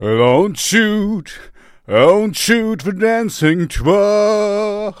Don't shoot the dancing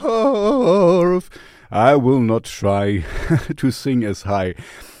dwarf. I will not try to sing as high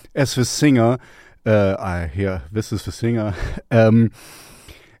as the singer. This is the singer. And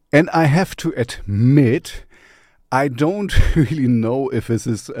I have to admit, I don't really know if this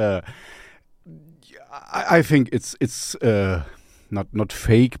is. I think it's not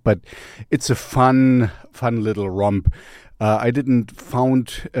fake, but it's a fun little romp. I didn't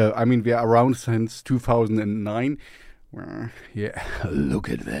found. We are around since 2009. Yeah, look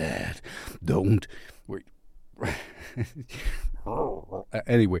at that. Don't wait.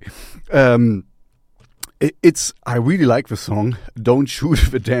 Anyway, I really like the song. Don't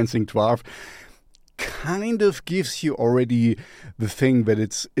Shoot the Dancing Dwarf. Kind of gives you already the thing that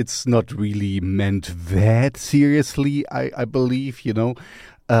it's not really meant that seriously. I believe,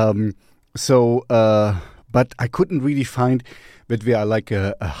 But I couldn't really find that we are like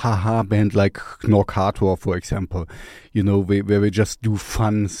a haha band like Knorkator, for example, where we just do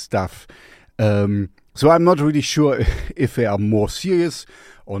fun stuff. So I'm not really sure if they are more serious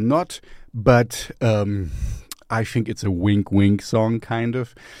or not, but I think it's a wink-wink song, kind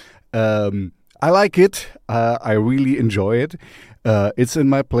of. I like it. I really enjoy it. It's in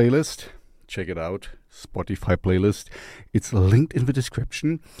my playlist. Check it out. Spotify playlist. It's linked in the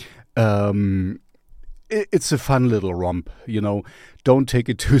description. It's a fun little romp, Don't take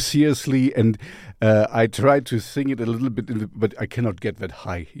it too seriously. And I tried to sing it a little bit, but I cannot get that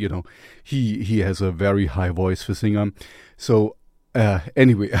high, He has a very high voice for singer. So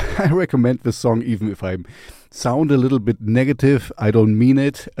anyway, I recommend this song, even if I sound a little bit negative. I don't mean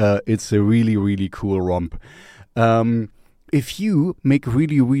it. It's a really, really cool romp. If you make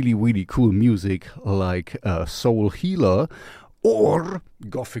really, really, really cool music like SOULHEALER, or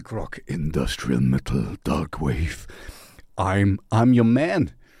gothic rock, industrial metal, dark wave, I'm your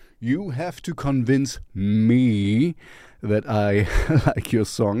man. You have to convince me that I like your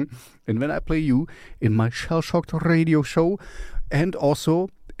song, and when I play you in my Shellshocked radio show, and also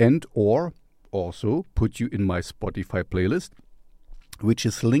put you in my Spotify playlist, which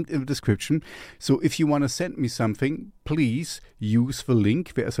is linked in the description. So if you want to send me something, please use the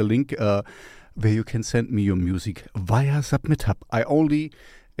link. There's a link where you can send me your music via SubmitHub. I only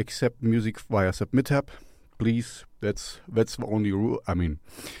accept music via SubmitHub. Please, that's the only rule.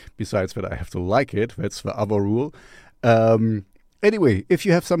 Besides that I have to like it, that's the other rule. Anyway, if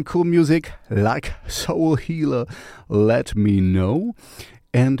you have some cool music like SOULHEALER, let me know.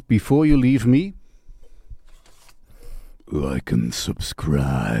 And before you leave me, like and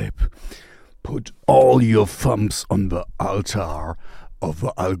subscribe. Put all your thumbs on the altar of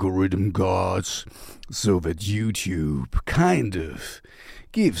the algorithm gods, so that YouTube kind of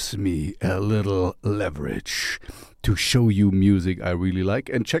gives me a little leverage to show you music I really like.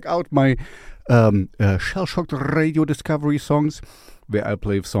 And check out my Shellshocked Radio Discovery songs, where I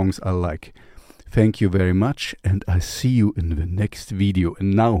play songs I like. Thank you very much, and I see you in the next video.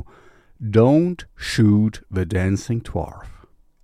 And now, don't shoot the dancing dwarf.